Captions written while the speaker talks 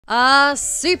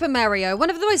Super Mario, one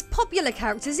of the most popular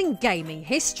characters in gaming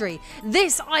history.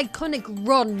 This iconic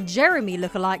Ron Jeremy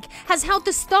lookalike has held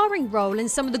the starring role in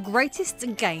some of the greatest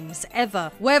games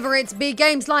ever. Whether it be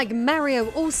games like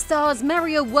Mario All-Stars,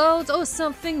 Mario World, or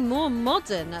something more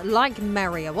modern like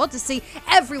Mario Odyssey,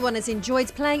 everyone has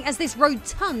enjoyed playing as this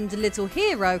rotund little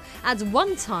hero at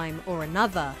one time or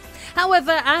another.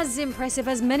 However, as impressive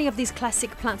as many of these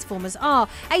classic platformers are,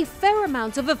 a fair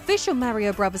amount of official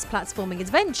Mario Bros. Platforming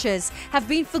adventures have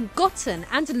been forgotten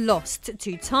and lost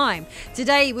to time.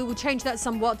 Today we will change that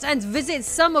somewhat and visit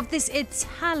some of this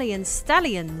Italian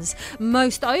stallion's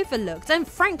most overlooked and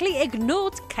frankly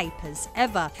ignored capers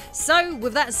ever. So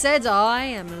with that said, I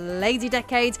am Lady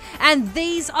Decade and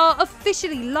these are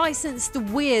officially licensed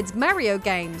weird Mario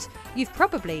games you've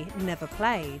probably never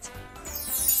played.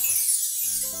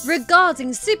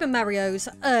 Regarding Super Mario's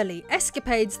early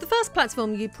escapades, the first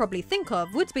platform you'd probably think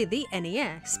of would be the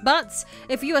NES. But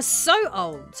if you are so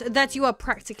old that you are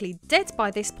practically dead by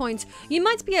this point, you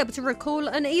might be able to recall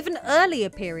an even earlier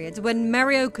period when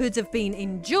Mario could have been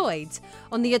enjoyed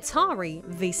on the Atari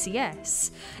VCS.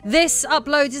 This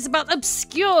upload is about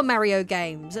obscure Mario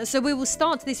games, so we will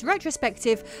start this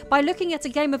retrospective by looking at a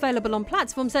game available on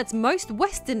platforms that most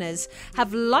Westerners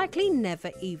have likely never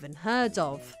even heard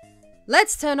of.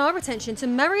 Let's turn our attention to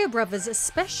Mario Bros.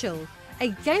 Special, a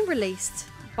game released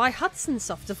by Hudson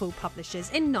Soft of all publishers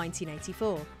in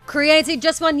 1984. Created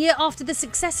just 1 year after the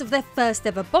success of their first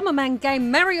ever Bomberman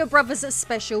game, Mario Bros.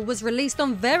 Special was released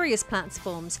on various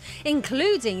platforms,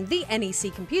 including the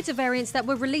NEC computer variants that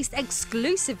were released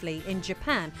exclusively in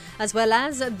Japan, as well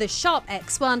as the Sharp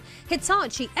X1,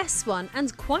 Hitachi S1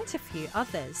 and quite a few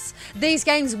others. These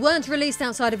games weren't released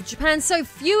outside of Japan, so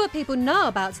fewer people know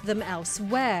about them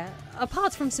elsewhere,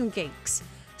 apart from some geeks.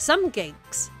 Some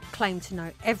geeks claim to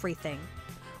know everything.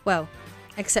 Well,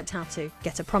 except how to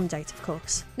get a prom date, of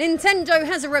course. Nintendo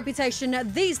has a reputation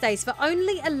these days for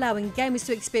only allowing gamers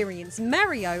to experience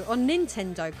Mario on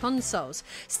Nintendo consoles.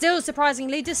 Still,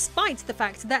 surprisingly, despite the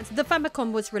fact that the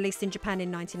Famicom was released in Japan in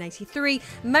 1983,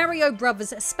 Mario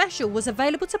Bros. Special was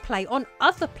available to play on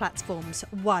other platforms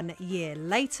 1 year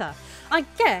later. I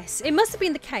guess it must have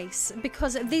been the case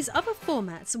because these other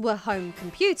formats were home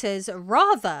computers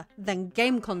rather than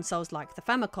game consoles like the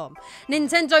Famicom.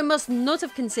 Nintendo must not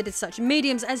have considered such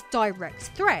mediums as direct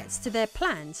threats to their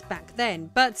plans back then,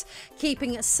 but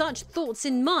keeping such thoughts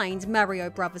in mind, Mario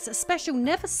Bros. Special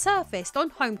never surfaced on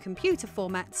home computer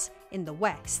formats in the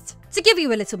West. To give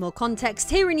you a little more context,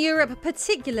 here in Europe,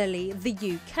 particularly the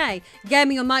UK,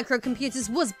 gaming on microcomputers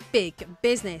was big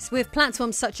business, with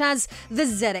platforms such as the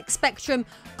ZX Spectrum,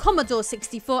 Commodore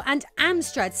 64 and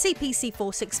Amstrad CPC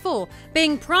 464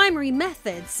 being primary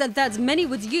methods that many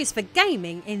would use for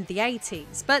gaming in the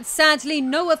 80s. But sadly,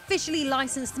 no officially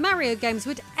licensed Mario games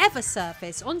would ever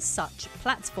surface on such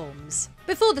platforms.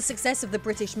 Before the success of the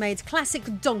British-made classic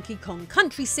Donkey Kong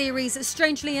Country series,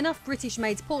 strangely enough,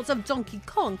 British-made ports of Donkey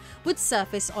Kong would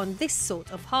surface on this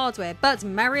sort of hardware, but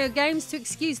Mario games, to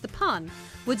excuse the pun,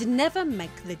 would never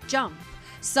make the jump.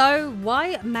 So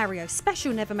why Mario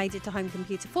Special never made it to home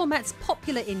computer formats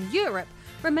popular in Europe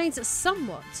remains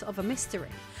somewhat of a mystery.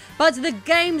 But the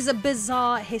game's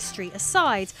bizarre history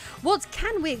aside, what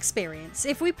can we experience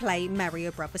if we play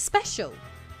Mario Bros. Special?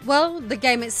 Well, the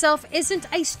game itself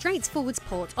isn't a straightforward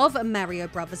port of Mario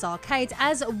Bros. Arcade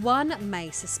as one may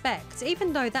suspect,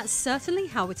 even though that's certainly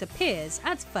how it appears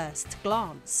at first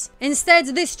glance. Instead,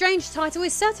 this strange title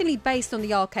is certainly based on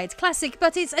the arcade classic,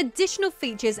 but its additional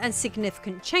features and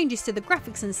significant changes to the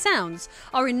graphics and sounds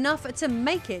are enough to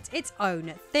make it its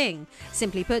own thing.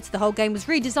 Simply put, the whole game was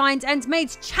redesigned and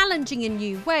made challenging in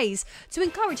new ways to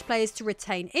encourage players to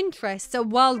retain interest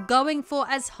while going for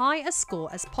as high a score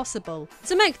as possible.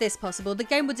 To make this possible, the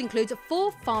game would include 4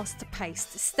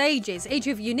 fast-paced stages, each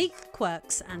with unique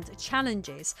quirks and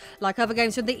challenges. Like other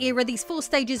games from the era, these 4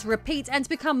 stages repeat and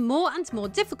become more and more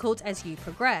difficult as you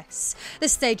progress. The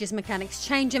stages' mechanics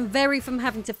change and vary from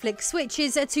having to flick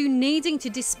switches to needing to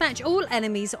dispatch all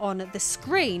enemies on the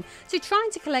screen to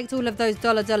trying to collect all of those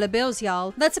dollar bills,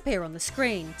 y'all, that appear on the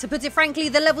screen. To put it frankly,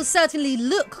 the levels certainly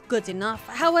look good enough,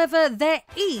 however, their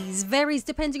ease varies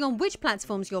depending on which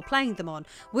platforms you're playing them on,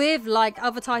 with, like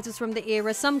other titles from the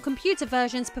era, some computer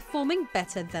versions performing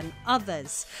better than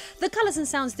others. The colours and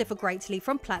sounds differ greatly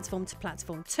from platform to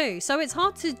platform too, so it's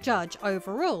hard to judge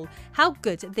overall how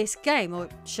good this game, or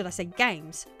should I say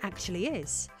games, actually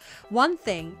is. One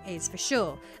thing is for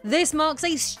sure, this marks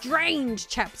a strange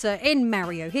chapter in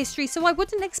Mario history, so I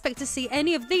wouldn't expect to see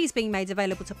any of these being made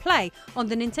available to play on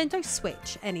the Nintendo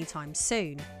Switch anytime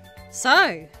soon.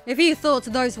 So, if you thought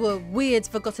those were weird,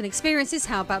 forgotten experiences,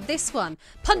 how about this one?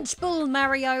 Punchball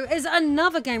Mario is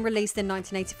another game released in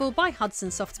 1984 by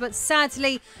Hudson Soft, but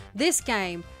sadly, this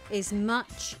game is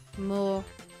much more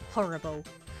horrible.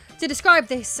 To describe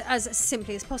this as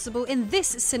simply as possible, in this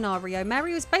scenario,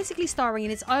 Mario is basically starring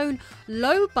in its own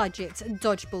low-budget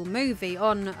dodgeball movie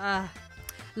on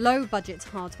low-budget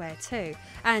hardware too.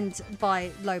 And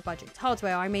by low-budget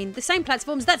hardware, I mean the same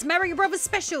platforms that Mario Bros.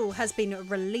 Special has been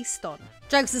released on.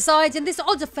 Jokes aside, in this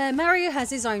odd affair, Mario has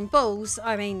his own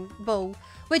ball,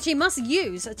 which he must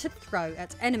use to throw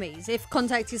at enemies. If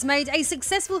contact is made, a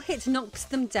successful hit knocks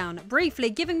them down briefly,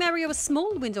 giving Mario a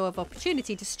small window of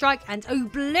opportunity to strike and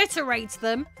obliterate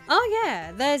them. Oh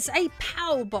yeah, there's a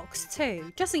power box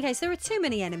too, just in case there are too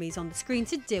many enemies on the screen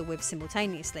to deal with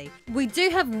simultaneously. We do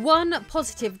have one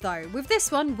positive though, with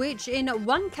this one, which in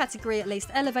one category at least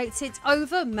elevates it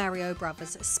over Mario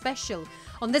Bros. Special.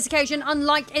 On this occasion,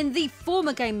 unlike in the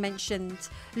former game mentioned,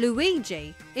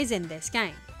 Luigi is in this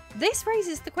game. This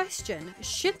raises the question,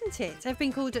 shouldn't it have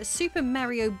been called Super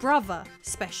Mario Brother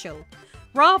Special,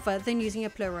 rather than using a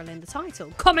plural in the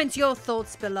title? Comment your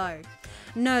thoughts below.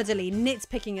 Nerdily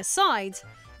nitpicking aside,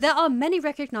 there are many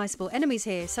recognisable enemies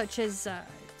here, such as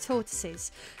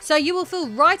tortoises, so you will feel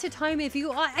right at home if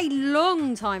you are a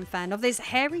long-time fan of this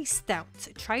hairy, stout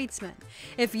tradesman.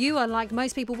 If you are like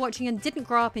most people watching and didn't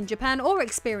grow up in Japan or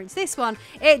experience this one,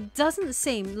 it doesn't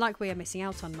seem like we are missing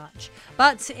out on much.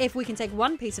 But if we can take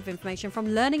one piece of information from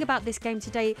learning about this game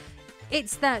today,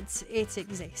 it's that it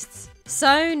exists.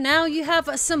 So now you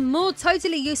have some more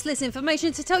totally useless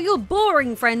information to tell your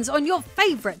boring friends on your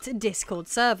favourite Discord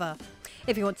server.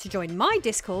 If you want to join my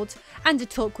Discord and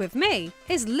talk with me,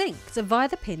 is linked via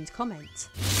the pinned comment.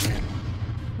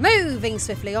 Moving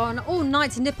swiftly on, All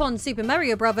Night Nippon Super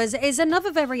Mario Bros. Is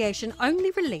another variation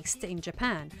only released in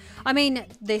Japan. I mean,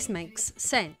 this makes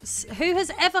sense. Who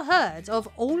has ever heard of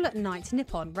All Night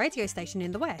Nippon radio station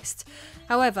in the West?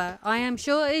 However, I am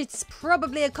sure it's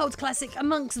probably a cult classic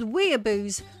amongst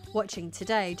weeaboos watching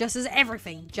today, just as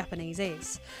everything Japanese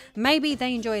is. Maybe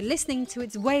they enjoy listening to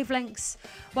its wavelengths,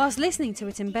 whilst listening to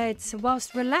it in bed,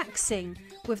 whilst relaxing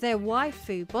with their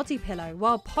waifu body pillow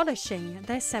while polishing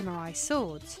their samurai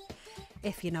swords,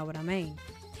 if you know what I mean.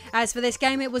 As for this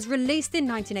game, it was released in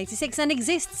 1986 and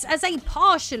exists as a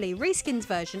partially reskinned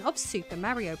version of Super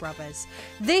Mario Bros.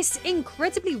 This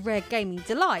incredibly rare gaming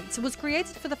delight was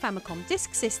created for the Famicom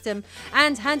Disk System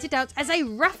and handed out as a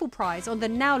raffle prize on the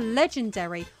now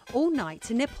legendary All Night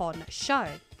Nippon show.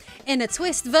 In a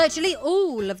twist, virtually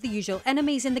all of the usual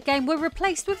enemies in the game were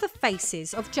replaced with the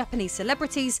faces of Japanese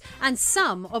celebrities and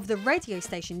some of the radio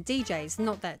station DJs,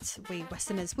 not that we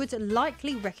Westerners would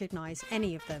likely recognise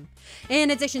any of them.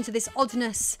 In addition to this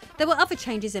oddness, there were other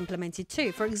changes implemented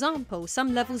too. For example,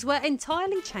 some levels were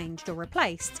entirely changed or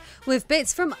replaced with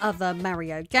bits from other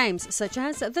Mario games, such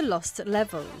as the Lost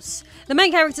levels. The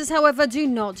main characters, however, do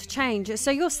not change, so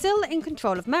you're still in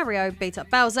control of Mario, beat up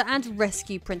Bowser and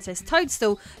rescue Princess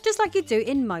Toadstool, just like you do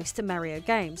in most Mario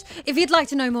games. If you'd like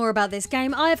to know more about this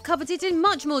game, I have covered it in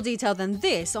much more detail than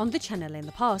this on the channel in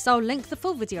the past. I'll link the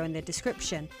full video in the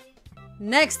description.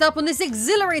 Next up on this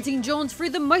exhilarating jaunt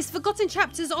through the most forgotten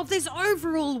chapters of this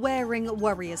overall wearing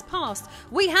warrior's past,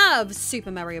 we have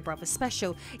Super Mario Bros.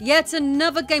 Special, yet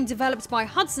another game developed by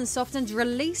Hudson Soft and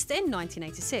released in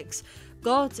 1986.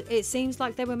 God, it seems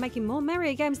like they were making more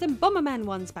Mario games than Bomberman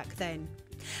ones back then.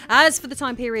 As for the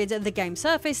time period the game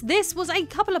surfaced, this was a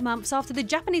couple of months after the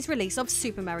Japanese release of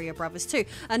Super Mario Bros. 2,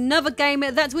 another game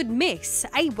that would miss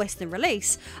a Western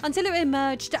release until it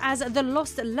emerged as the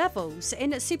Lost Levels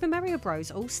in Super Mario Bros.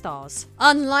 All-Stars.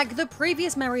 Unlike the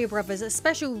previous Mario Bros.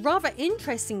 Special, rather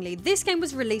interestingly, this game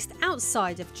was released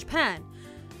outside of Japan,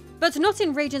 but not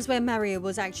in regions where Mario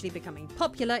was actually becoming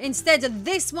popular. Instead,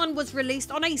 this one was released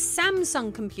on a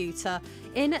Samsung computer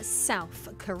in South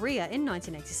Korea in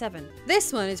 1987.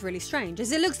 This one is really strange,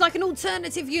 as it looks like an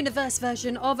alternative universe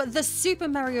version of the Super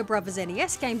Mario Bros.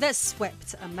 NES game that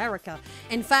swept America.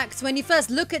 In fact, when you first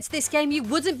look at this game, you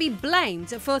wouldn't be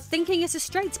blamed for thinking it's a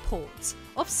straight port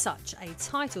of such a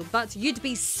title, but you'd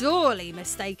be sorely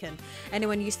mistaken.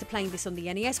 Anyone used to playing this on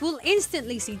the NES will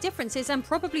instantly see differences and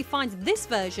probably find this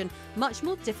version much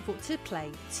more difficult to play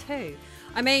too.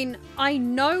 I mean, I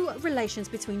know relations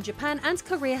between Japan and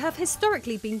Korea have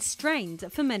historically been strained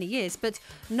for many years, but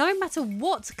no matter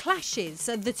what clashes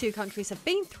the two countries have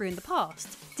been through in the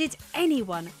past, did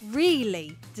anyone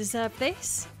really deserve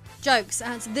this? Jokes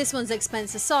at this one's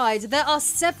expense aside, there are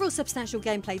several substantial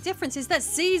gameplay differences that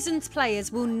seasoned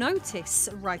players will notice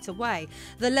right away.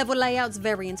 The level layouts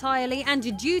vary entirely,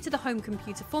 and due to the home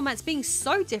computer formats being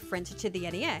so different to the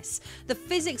NES, the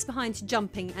physics behind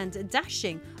jumping and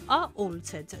dashing are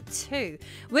altered too,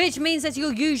 which means that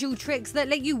your usual tricks that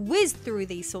let you whiz through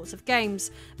these sorts of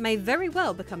games may very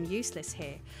well become useless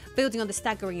here. Building on the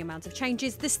staggering amount of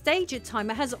changes, the stage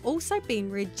timer has also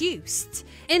been reduced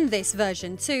in this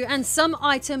version too, and some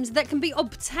items that can be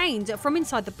obtained from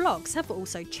inside the blocks have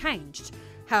also changed.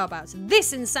 How about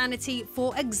this insanity,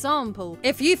 for example?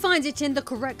 If you find it in the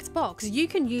correct box, you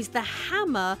can use the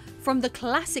hammer from the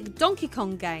classic Donkey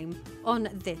Kong game on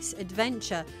this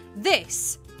adventure.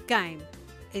 This game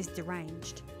is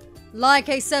deranged. Like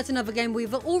a certain other game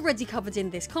we've already covered in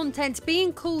this content,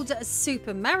 being called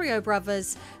Super Mario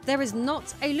Bros., there is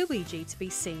not a Luigi to be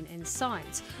seen in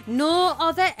sight, nor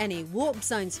are there any warp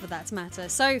zones for that matter.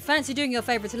 So fancy doing your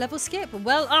favourite level skip?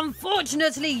 Well,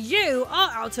 unfortunately you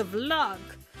are out of luck.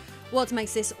 What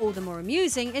makes this all the more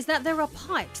amusing is that there are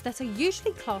pipes that are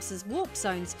usually classed as warp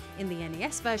zones in the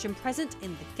NES version present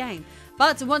in the game,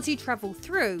 but once you travel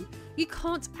through, you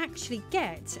can't actually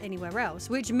get anywhere else,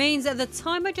 which means that the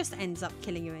timer just ends up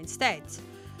killing you instead.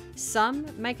 Some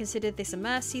may consider this a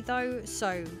mercy though,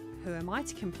 so who am I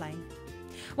to complain?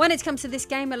 When it comes to this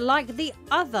game, like the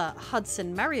other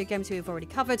Hudson Mario games we've already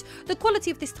covered, the quality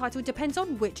of this title depends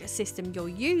on which system you're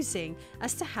using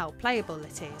as to how playable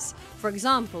it is. For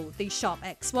example, the Sharp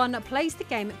X1 plays the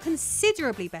game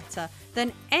considerably better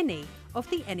than any of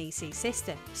the NEC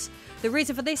systems. The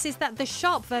reason for this is that the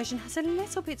Sharp version has a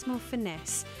little bit more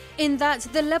finesse, in that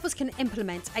the levels can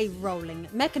implement a rolling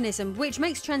mechanism which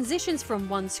makes transitions from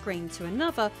one screen to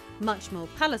another much more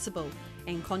palatable.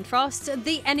 In contrast,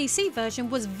 the NEC version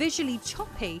was visually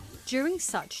choppy during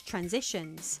such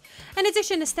transitions. In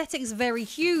addition, aesthetics vary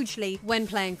hugely when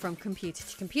playing from computer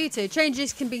to computer.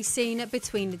 Changes can be seen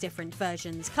between the different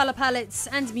versions, colour palettes,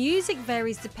 and music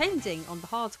varies depending on the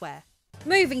hardware.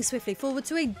 Moving swiftly forward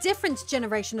to a different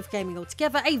generation of gaming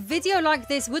altogether, a video like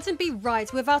this wouldn't be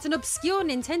right without an obscure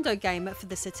Nintendo game for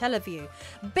the Satellaview.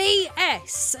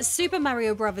 BS! Super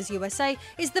Mario Bros. USA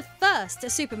is the first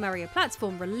Super Mario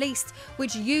platform released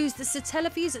which used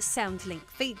Satellaview's SoundLink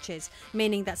features,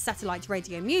 meaning that satellite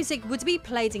radio music would be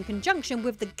played in conjunction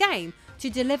with the game to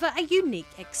deliver a unique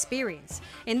experience.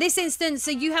 In this instance,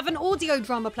 you have an audio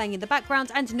drama playing in the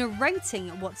background and narrating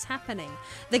what's happening.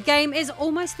 The game is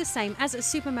almost the same as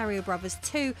Super Mario Bros.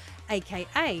 2,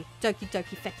 aka Doki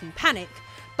Doki Feckin' Panic,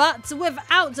 but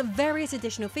without various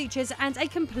additional features and a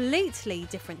completely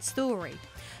different story.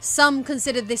 Some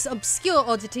consider this obscure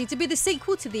oddity to be the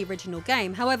sequel to the original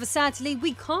game, however sadly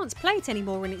we can't play it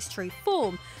anymore in its true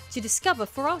form to discover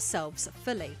for ourselves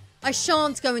fully. I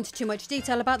shan't go into too much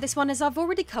detail about this one as I've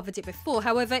already covered it before.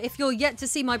 However, if you're yet to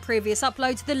see my previous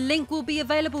uploads, the link will be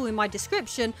available in my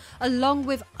description along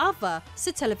with other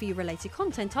Satellaview related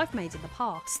content I've made in the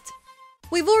past.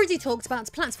 We've already talked about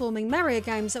platforming Mario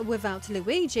games without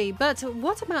Luigi, but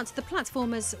what about the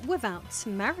platformers without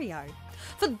Mario?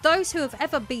 For those who have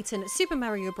ever beaten Super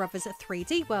Mario Bros.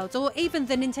 3D World or even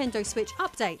the Nintendo Switch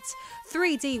update,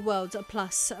 3D World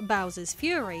plus Bowser's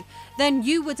Fury, then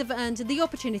you would have earned the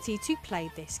opportunity to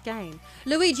play this game.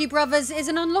 Luigi Brothers is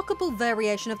an unlockable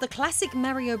variation of the classic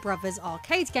Mario Bros.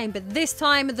 Arcade game, but this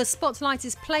time the spotlight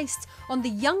is placed on the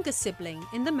younger sibling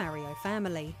in the Mario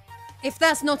family. If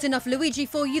that's not enough Luigi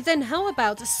for you, then how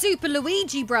about Super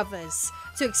Luigi Brothers?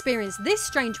 To experience this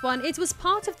strange one, it was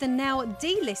part of the now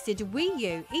delisted Wii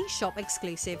U eShop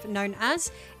exclusive known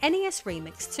as NES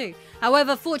Remix 2.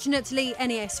 However, fortunately,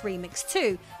 NES Remix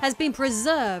 2 has been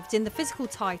preserved in the physical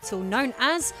title known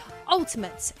as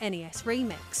Ultimate NES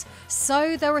Remix,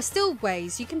 so there are still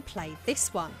ways you can play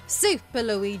this one. Super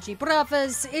Luigi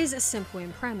Brothers is simple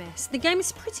in premise. The game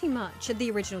is pretty much the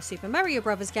original Super Mario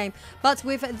Bros. Game, but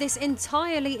with this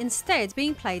entirely instead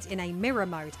being played in a mirror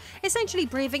mode, essentially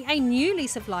breathing a new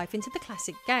lease of life into the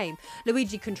classic game.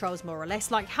 Luigi controls more or less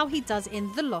like how he does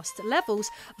in the Lost levels,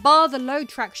 bar the low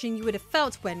traction you would have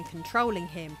felt when controlling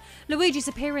him. Luigi's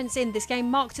appearance in this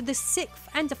game marked the 6th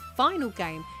and final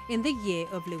game in the Year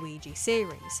of Luigi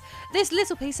series. This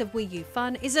little piece of Wii U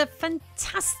fun is a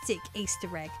fantastic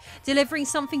Easter egg, delivering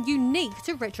something unique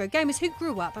to retro gamers who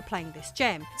grew up playing this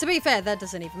gem. To be fair, that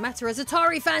doesn't even matter, as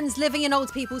Atari fans living in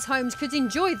old people's homes could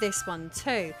enjoy this one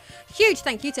too. Huge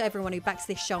thank you to everyone who backs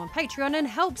this show on Patreon and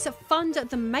helps fund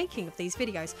the making of these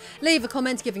videos. Leave a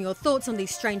comment giving your thoughts on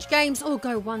these strange games, or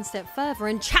go one step further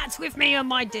and chat with me on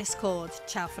my Discord.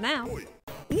 Ciao for now. Oi.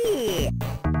 Oi.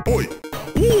 Oi.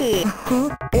 Oi.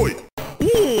 Oi.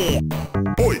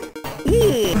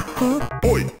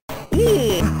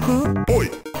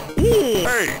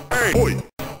 Oi!